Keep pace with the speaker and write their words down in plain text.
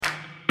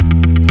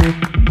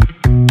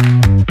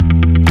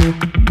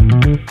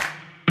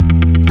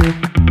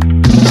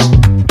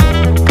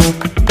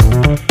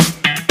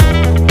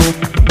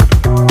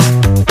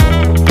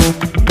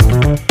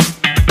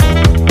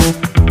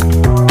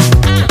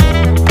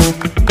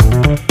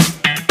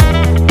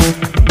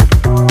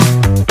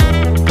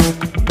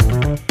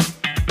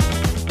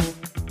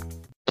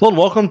Hello and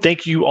welcome.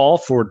 Thank you all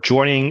for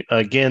joining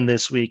again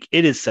this week.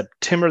 It is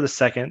September the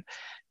 2nd,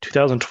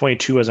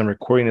 2022, as I'm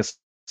recording this.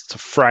 It's a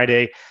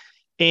Friday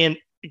and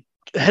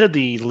ahead of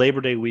the Labor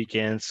Day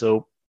weekend. So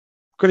I'm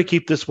going to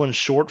keep this one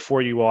short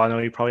for you all. I know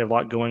you probably have a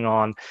lot going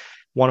on.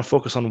 Want to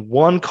focus on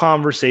one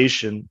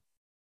conversation,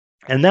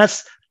 and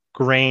that's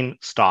grain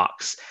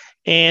stocks.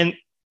 And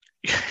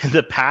in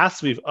the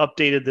past, we've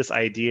updated this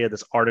idea,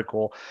 this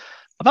article,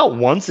 about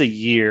once a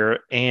year.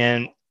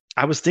 And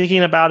I was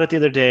thinking about it the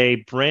other day.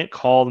 Brent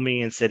called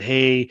me and said,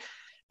 "Hey,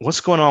 what's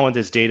going on with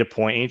this data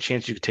point? Any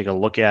chance you could take a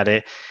look at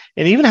it?"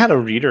 And even had a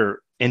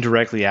reader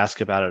indirectly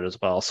ask about it as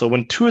well. So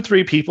when two or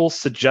three people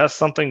suggest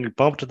something, you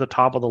bump to the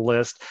top of the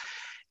list.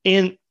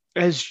 And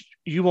as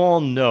you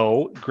all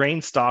know,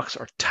 grain stocks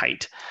are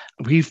tight.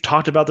 We've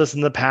talked about this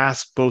in the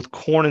past. Both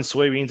corn and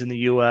soybeans in the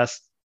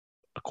US,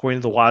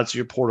 according to the WASDE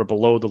report, are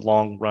below the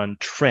long run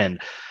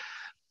trend.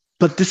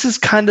 But this is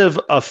kind of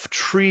a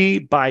tree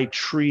by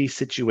tree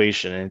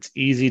situation, and it's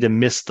easy to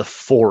miss the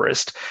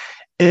forest.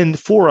 And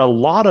for a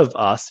lot of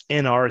us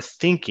in our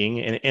thinking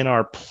and in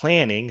our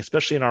planning,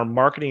 especially in our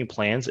marketing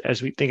plans,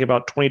 as we think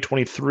about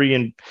 2023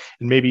 and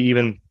maybe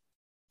even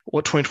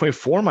what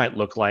 2024 might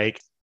look like,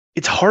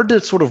 it's hard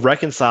to sort of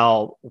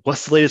reconcile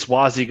what's the latest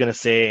WASDE going to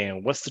say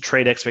and what's the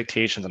trade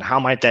expectations and how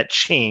might that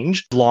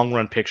change the long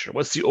run picture?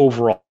 What's the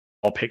overall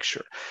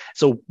picture?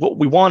 So what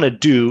we want to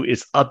do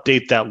is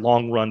update that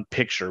long run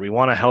picture. We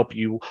want to help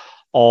you,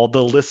 all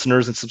the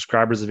listeners and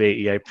subscribers of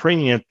AEI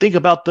Premium, think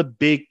about the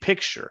big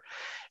picture.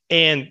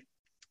 And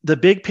the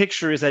big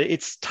picture is that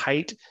it's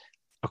tight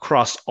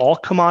across all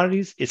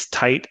commodities. It's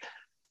tight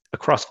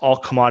across all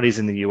commodities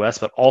in the US,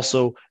 but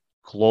also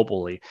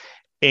globally.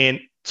 And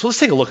so let's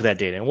take a look at that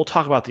data and we'll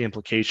talk about the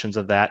implications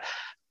of that.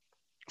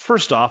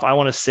 First off, I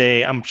want to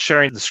say I'm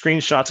sharing the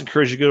screenshots,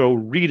 encourage you to go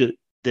read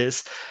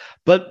this.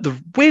 But the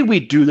way we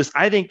do this,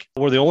 I think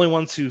we're the only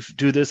ones who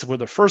do this. We're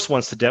the first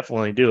ones to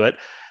definitely do it.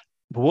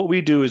 But what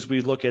we do is we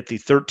look at the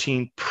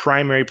 13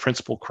 primary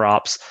principal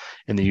crops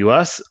in the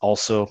US,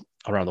 also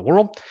around the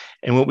world.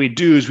 And what we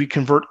do is we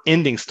convert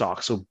ending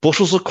stocks. So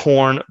bushels of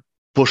corn,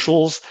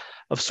 bushels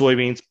of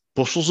soybeans,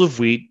 bushels of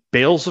wheat,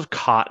 bales of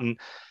cotton,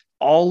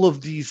 all of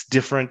these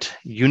different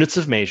units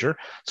of measure.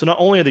 So not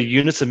only are the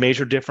units of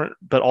measure different,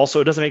 but also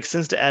it doesn't make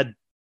sense to add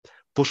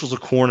bushels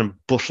of corn and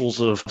bushels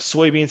of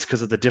soybeans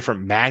because of the different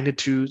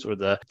magnitudes or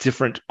the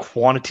different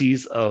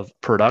quantities of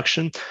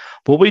production.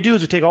 What we do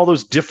is we take all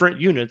those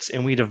different units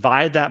and we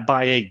divide that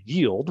by a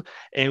yield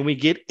and we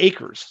get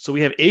acres. So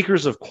we have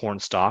acres of corn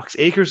stalks,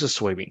 acres of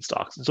soybean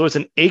stalks. And so it's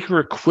an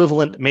acre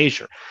equivalent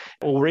measure.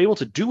 What we're able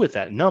to do with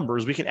that number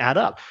is we can add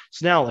up.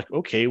 So now,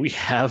 okay, we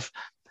have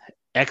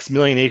X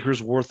million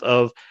acres worth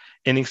of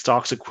ending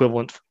stocks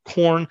equivalent for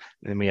corn,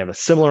 and then we have a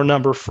similar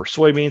number for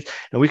soybeans,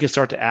 and we can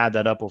start to add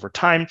that up over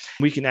time.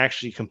 We can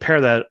actually compare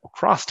that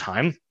across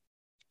time,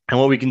 and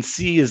what we can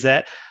see is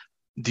that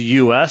the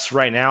US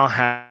right now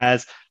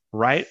has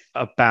right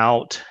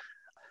about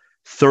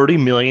 30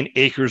 million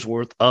acres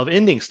worth of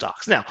ending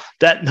stocks. Now,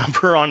 that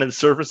number on the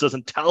surface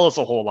doesn't tell us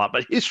a whole lot,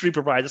 but history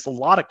provides us a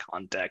lot of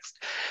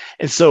context.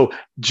 And so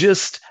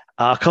just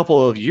a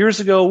couple of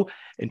years ago,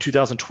 in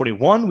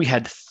 2021, we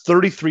had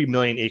 33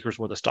 million acres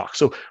worth of stock.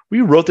 So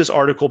we wrote this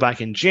article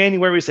back in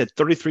January. We said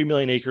 33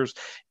 million acres.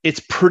 It's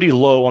pretty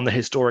low on the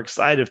historic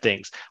side of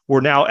things.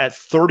 We're now at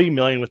 30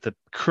 million with the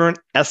current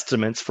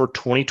estimates for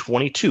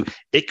 2022.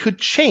 It could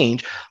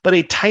change, but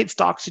a tight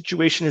stock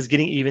situation is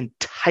getting even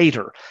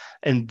tighter.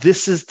 And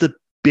this is the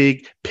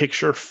big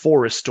picture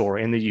forest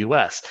story in the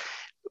US.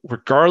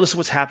 Regardless of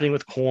what's happening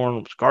with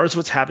corn, regardless of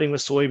what's happening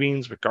with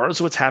soybeans, regardless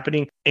of what's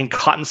happening in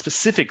cotton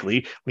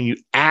specifically, when you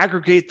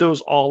aggregate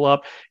those all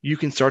up, you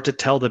can start to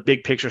tell the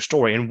big picture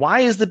story. And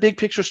why is the big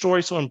picture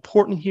story so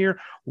important here?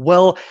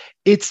 Well,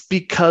 it's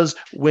because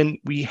when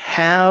we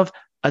have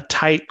a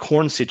tight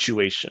corn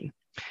situation,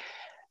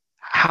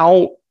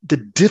 how the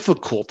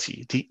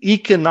difficulty, the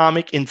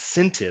economic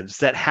incentives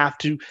that have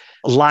to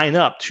line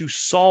up to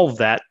solve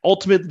that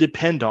ultimately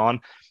depend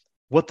on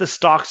what the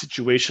stock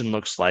situation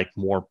looks like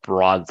more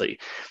broadly.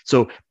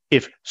 So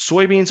if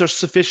soybeans are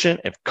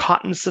sufficient, if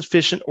cotton is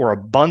sufficient or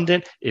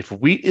abundant, if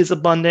wheat is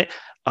abundant,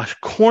 a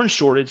corn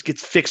shortage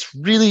gets fixed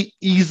really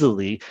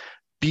easily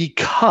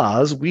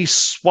because we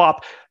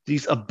swap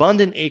these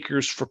abundant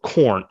acres for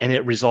corn and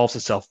it resolves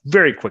itself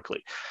very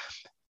quickly.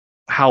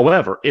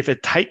 However, if a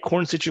tight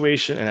corn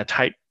situation and a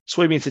tight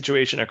soybean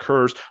situation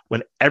occurs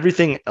when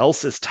everything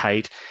else is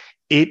tight,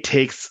 it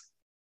takes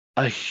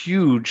a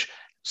huge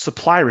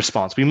supply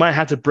response. We might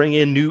have to bring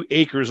in new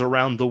acres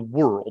around the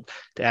world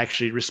to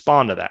actually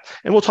respond to that.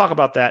 And we'll talk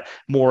about that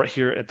more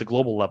here at the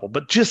global level,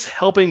 but just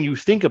helping you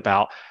think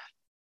about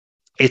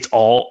it's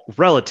all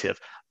relative.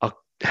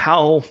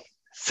 How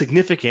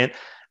significant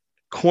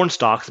corn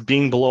stocks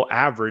being below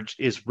average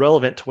is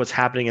relevant to what's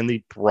happening in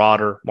the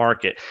broader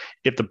market.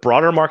 If the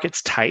broader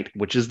market's tight,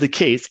 which is the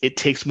case, it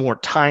takes more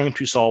time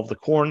to solve the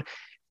corn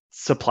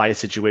supply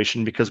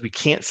situation because we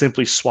can't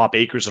simply swap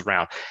acres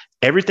around.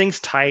 Everything's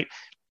tight.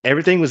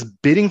 Everything was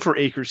bidding for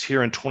acres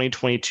here in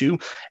 2022,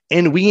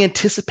 and we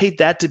anticipate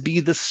that to be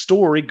the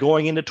story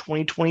going into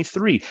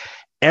 2023.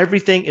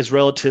 Everything is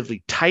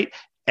relatively tight.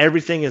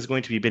 Everything is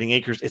going to be bidding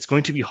acres. It's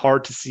going to be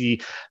hard to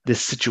see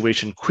this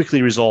situation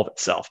quickly resolve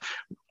itself.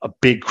 A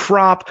big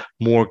crop,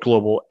 more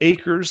global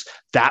acres,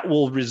 that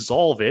will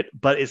resolve it,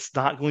 but it's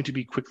not going to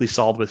be quickly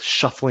solved with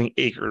shuffling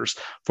acres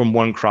from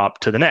one crop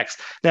to the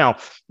next. Now,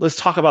 let's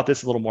talk about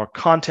this a little more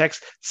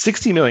context.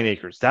 60 million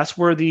acres, that's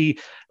where the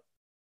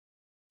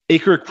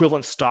acre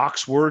equivalent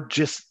stocks were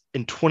just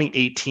in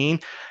 2018.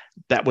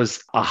 That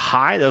was a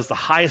high. That was the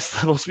highest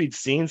levels we'd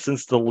seen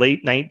since the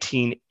late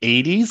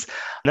 1980s.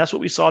 And that's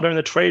what we saw during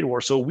the trade war.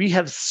 So we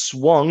have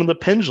swung the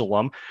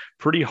pendulum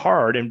pretty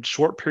hard in a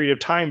short period of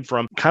time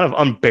from kind of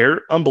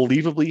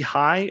unbelievably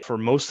high for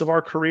most of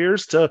our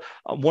careers to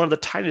one of the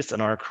tightest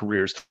in our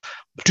careers.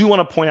 I do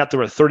want to point out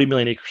there are 30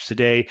 million acres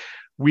today.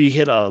 We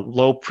hit a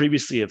low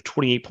previously of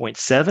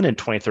 28.7 in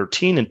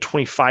 2013 and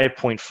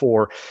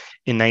 25.4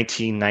 in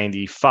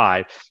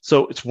 1995.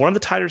 So it's one of the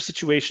tighter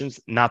situations,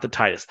 not the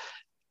tightest.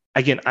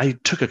 Again, I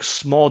took a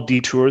small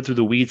detour through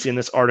the weeds in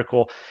this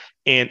article,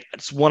 and I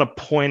just want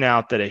to point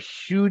out that a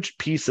huge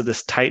piece of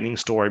this tightening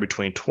story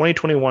between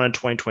 2021 and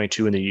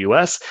 2022 in the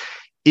US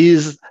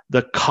is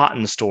the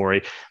cotton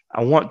story.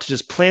 I want to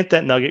just plant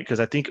that nugget because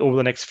I think over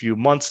the next few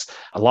months,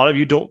 a lot of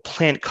you don't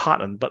plant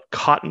cotton, but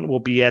cotton will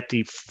be at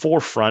the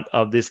forefront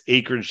of this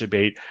acreage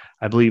debate,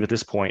 I believe, at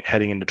this point,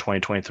 heading into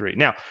 2023.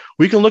 Now,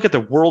 we can look at the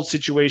world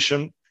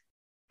situation.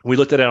 We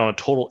looked at it on a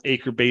total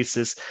acre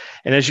basis.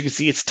 And as you can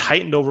see, it's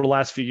tightened over the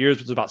last few years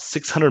with about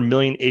 600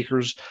 million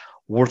acres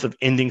worth of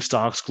ending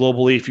stocks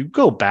globally. If you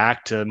go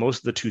back to most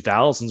of the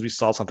 2000s, we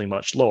saw something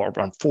much lower,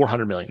 around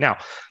 400 million. Now,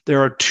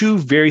 there are two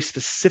very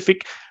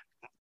specific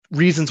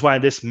reasons why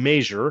this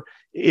measure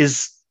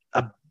is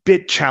a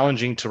bit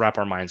challenging to wrap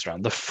our minds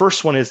around. The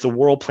first one is the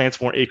world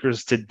plants more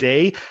acres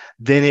today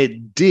than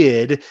it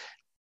did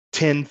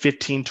 10,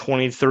 15,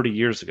 20, 30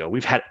 years ago.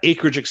 We've had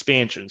acreage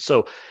expansion.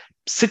 So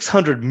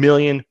 600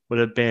 million would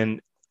have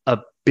been a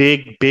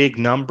big, big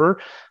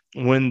number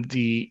when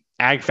the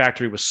ag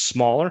factory was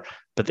smaller,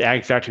 but the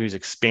ag factory has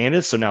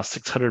expanded. So now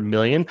 600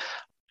 million,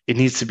 it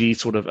needs to be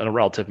sort of a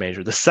relative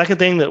measure. The second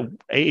thing that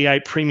AEI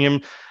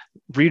Premium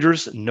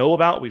readers know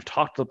about, we've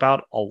talked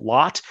about a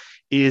lot,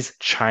 is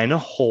China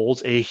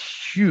holds a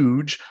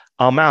huge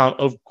amount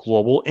of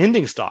global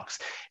ending stocks.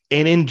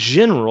 And in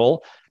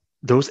general,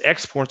 those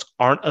exports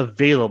aren't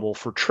available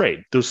for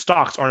trade. Those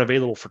stocks aren't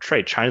available for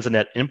trade. China's a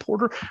net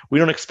importer. We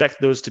don't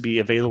expect those to be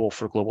available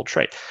for global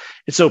trade.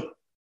 And so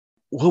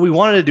what we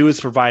wanted to do is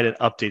provide an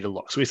updated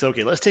look. So we said,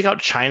 okay, let's take out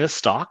China's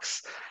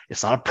stocks.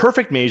 It's not a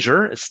perfect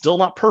measure. It's still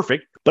not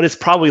perfect, but it's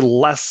probably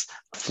less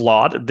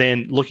flawed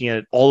than looking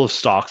at all of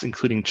stocks,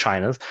 including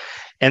China's.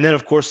 And then,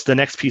 of course, the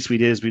next piece we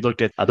did is we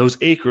looked at those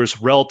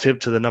acres relative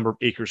to the number of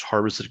acres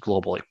harvested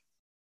globally.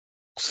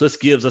 So this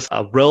gives us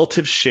a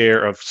relative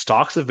share of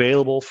stocks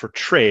available for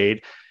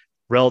trade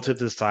relative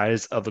to the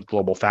size of the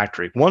global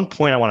factory. One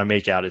point I want to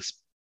make out is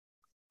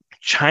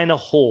China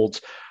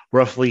holds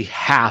roughly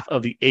half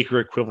of the acre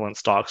equivalent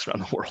stocks around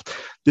the world.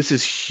 This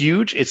is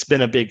huge. It's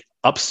been a big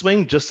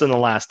upswing just in the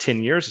last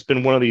 10 years. It's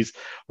been one of these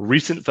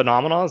recent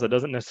phenomena that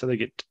doesn't necessarily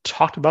get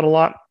talked about a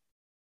lot,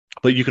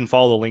 but you can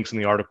follow the links in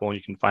the article and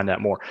you can find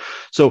that more.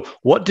 So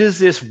what does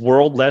this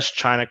world less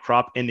China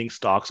crop ending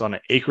stocks on an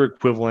acre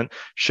equivalent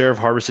share of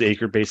harvested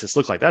acre basis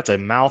look like? That's a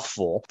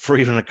mouthful for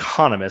even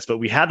economists, but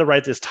we had to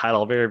write this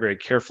title very, very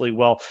carefully.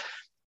 Well,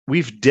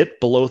 we've dipped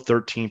below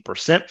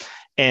 13%.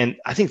 And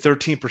I think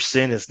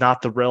 13% is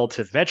not the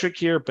relative metric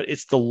here, but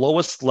it's the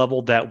lowest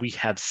level that we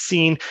have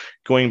seen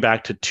going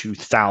back to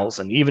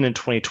 2000. Even in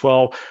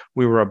 2012,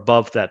 we were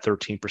above that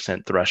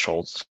 13%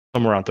 threshold,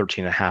 somewhere around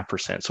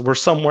 13.5%. So we're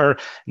somewhere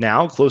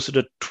now closer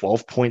to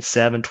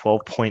 12.7,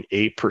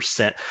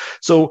 12.8%.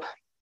 So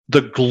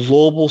the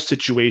global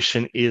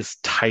situation is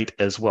tight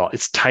as well.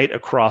 It's tight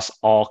across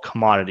all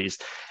commodities.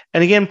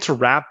 And again, to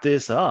wrap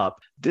this up,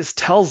 this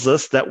tells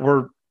us that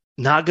we're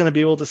not going to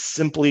be able to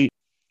simply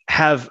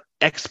have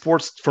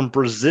exports from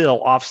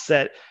Brazil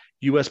offset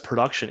U.S.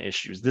 production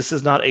issues. This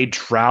is not a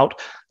drought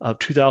of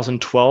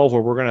 2012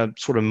 where we're going to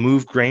sort of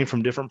move grain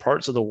from different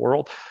parts of the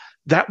world.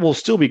 That will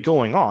still be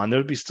going on. There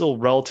would be still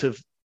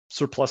relative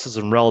surpluses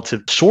and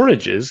relative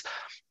shortages.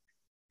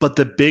 But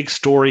the big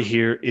story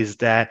here is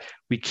that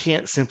we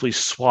can't simply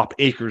swap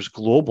acres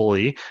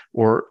globally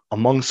or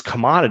amongst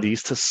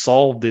commodities to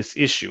solve this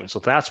issue. And so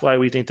that's why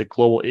we think that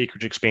global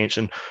acreage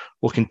expansion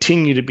will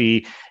continue to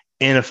be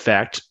in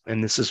effect,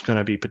 and this is going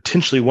to be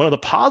potentially one of the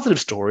positive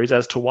stories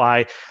as to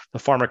why the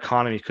farm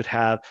economy could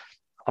have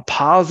a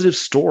positive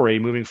story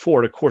moving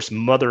forward. Of course,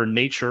 Mother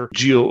Nature,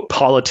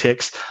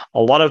 geopolitics, a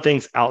lot of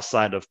things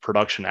outside of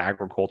production,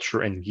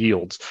 agriculture, and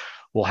yields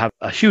will have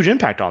a huge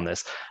impact on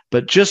this.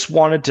 But just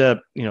wanted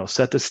to,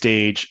 set the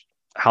stage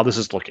how this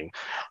is looking.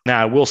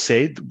 Now, I will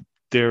say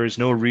there is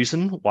no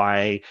reason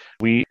why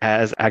we,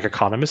 as ag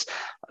economists,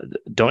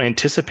 don't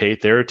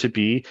anticipate there to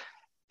be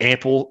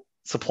ample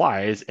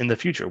supplies in the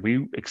future.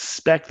 We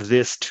expect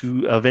this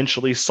to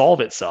eventually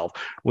solve itself.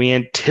 We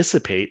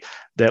anticipate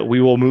that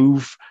we will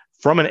move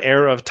from an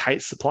era of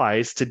tight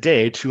supplies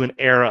today to an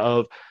era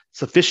of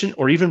sufficient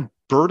or even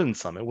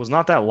burdensome. It was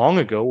not that long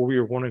ago where we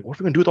were wondering, what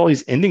are we going to do with all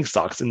these ending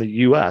stocks in the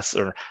US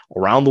or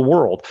around the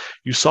world?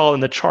 You saw in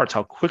the charts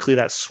how quickly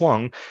that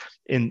swung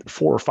in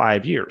 4 or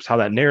 5 years, how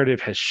that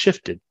narrative has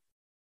shifted.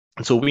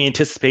 And so we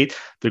anticipate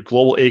the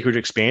global acreage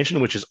expansion,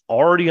 which is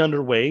already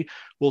underway,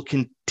 will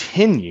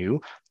continue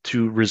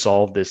to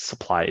resolve this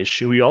supply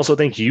issue. We also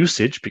think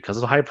usage, because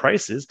of high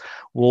prices,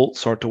 will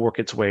start to work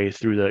its way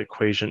through the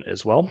equation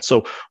as well.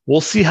 So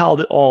we'll see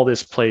how all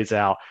this plays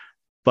out.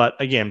 But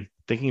again,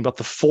 thinking about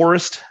the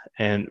forest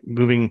and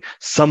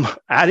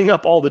adding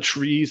up all the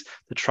trees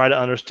to try to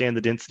understand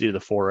the density of the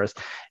forest.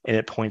 And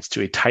it points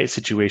to a tight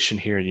situation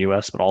here in the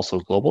US, but also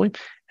globally.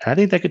 And I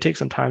think that could take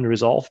some time to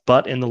resolve,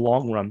 but in the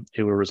long run,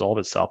 it will resolve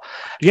itself.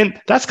 Again,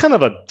 that's kind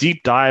of a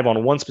deep dive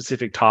on one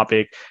specific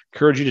topic.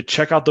 Encourage you to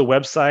check out the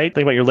website,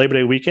 think about your Labor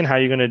Day weekend, how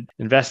you're going to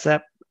invest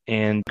that,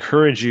 and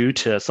encourage you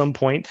to, at some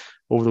point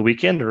over the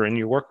weekend or in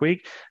your work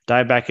week,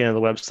 dive back into the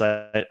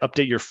website,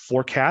 update your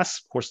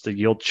forecasts. Of course, the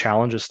yield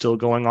challenge is still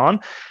going on,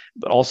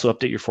 but also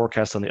update your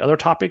forecast on the other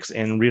topics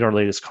and read our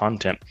latest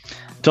content.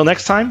 Until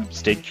next time,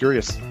 stay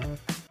curious.